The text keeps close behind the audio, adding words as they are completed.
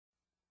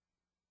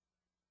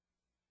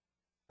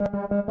Damn,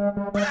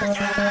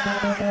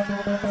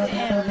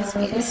 this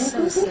beat is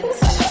so sexy.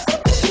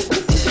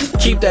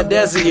 Keep that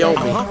Desi on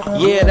me,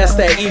 yeah, that's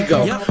that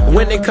ego.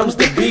 When it comes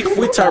to beef,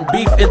 we turn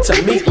beef into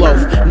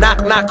meatloaf.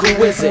 Knock, knock,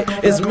 who is it?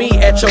 It's me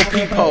at your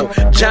peephole.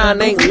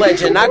 John ain't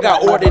legend, I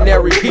got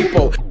ordinary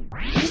people.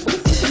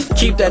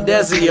 Keep that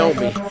Desi on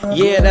me,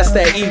 yeah, that's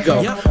that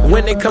ego.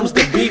 When it comes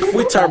to beef,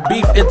 we turn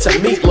beef into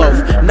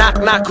meatloaf.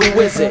 Knock, knock, who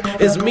is it?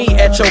 It's me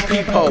at your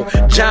peephole.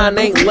 John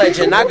ain't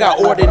legend, I got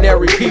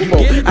ordinary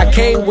people. I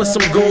came with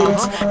some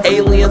goons,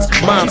 aliens,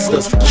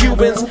 monsters,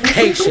 Cubans,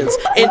 Haitians,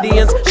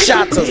 Indians,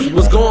 shotters.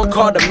 Was going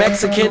call the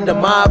Mexican, the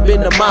mob,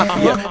 and the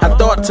mafia. I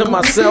thought to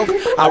myself,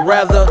 I'd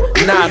rather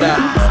nada.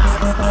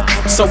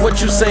 So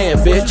what you saying,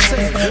 bitch?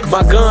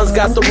 My guns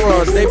got the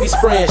runs, they be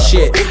spraying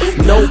shit.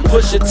 No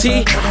Pusha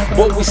T,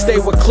 but we stay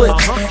with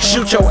clips.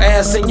 Shoot your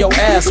ass in your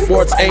ass,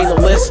 sports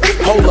analyst.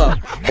 Hold up,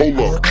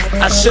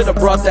 I should've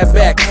brought that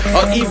back,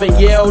 or even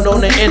yelled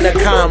on the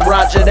intercom,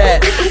 roger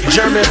that.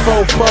 German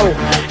fofo,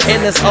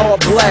 and it's all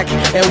black.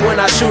 And when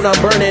I shoot, I'm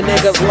burning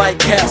niggas like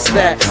cat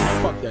stacks.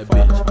 Fuck that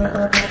bitch.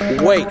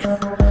 Wait,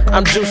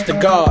 I'm juiced to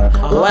God,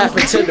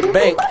 laughing to the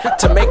bank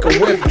to make a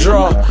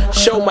withdrawal.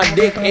 Show my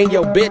dick and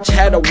your bitch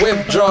had a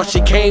withdrawal.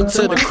 She came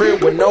to the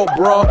crib with no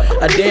bra,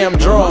 a damn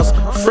draws.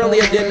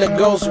 Friendlier than the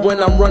ghost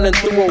when I'm running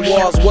through her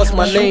walls. What's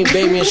my name,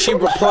 baby? And she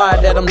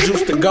replied that I'm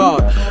juiced to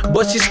God.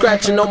 But she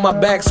scratching on my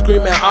back,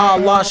 screaming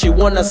Allah. She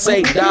wanna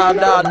say da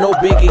da, no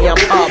biggie, I'm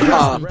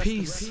Papa.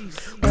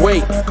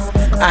 Wait,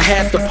 I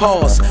had to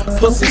pause.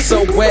 Pussy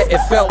so wet, it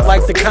felt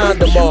like the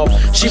condom off.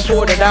 She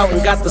poured it out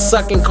and got the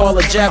sucking, call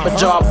a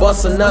jabberjaw.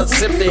 Bust a nut,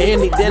 sip the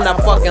Henny, then I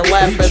fucking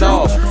laugh it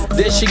off.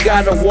 Then she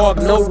gotta walk,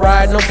 no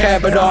ride, no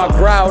cab at all.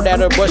 Growled at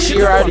her, but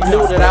she already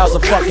knew that I was a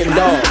fucking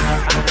dog.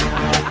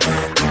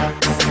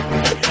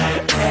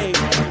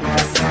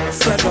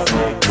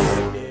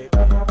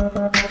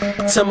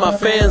 To my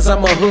fans,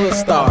 I'm a hood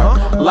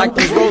star. Like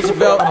this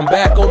Roosevelt, I'm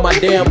back on my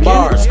damn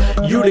bars.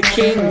 You the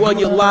king, well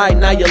you lied,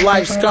 now your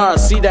life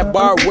scars. See that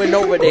bar went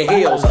over the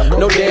hills,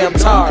 no damn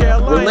tar.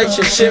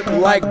 Relationship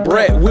like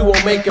Brett, we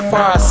won't make it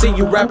far. I see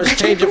you rappers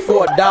changing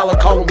for $1,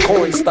 call them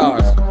coin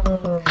stars.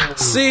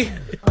 See,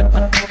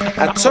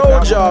 I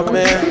told y'all,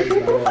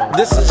 man,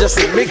 this is just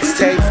a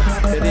mixtape.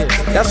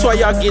 That's why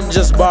y'all getting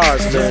just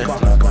bars, man.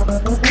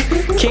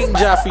 King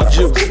Jaffe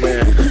Juice,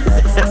 man.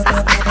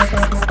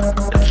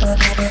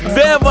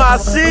 Bama, I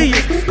see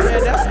you.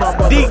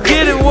 D,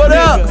 get it, what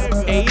up?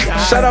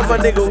 Shout out my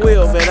nigga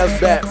Will, man, that's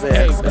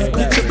Batman.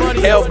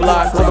 L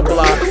block to the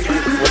block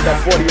with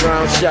that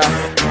 40-round shot.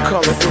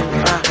 Call it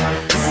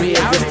me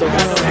against the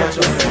one,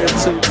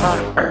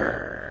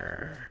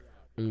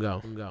 2,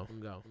 go.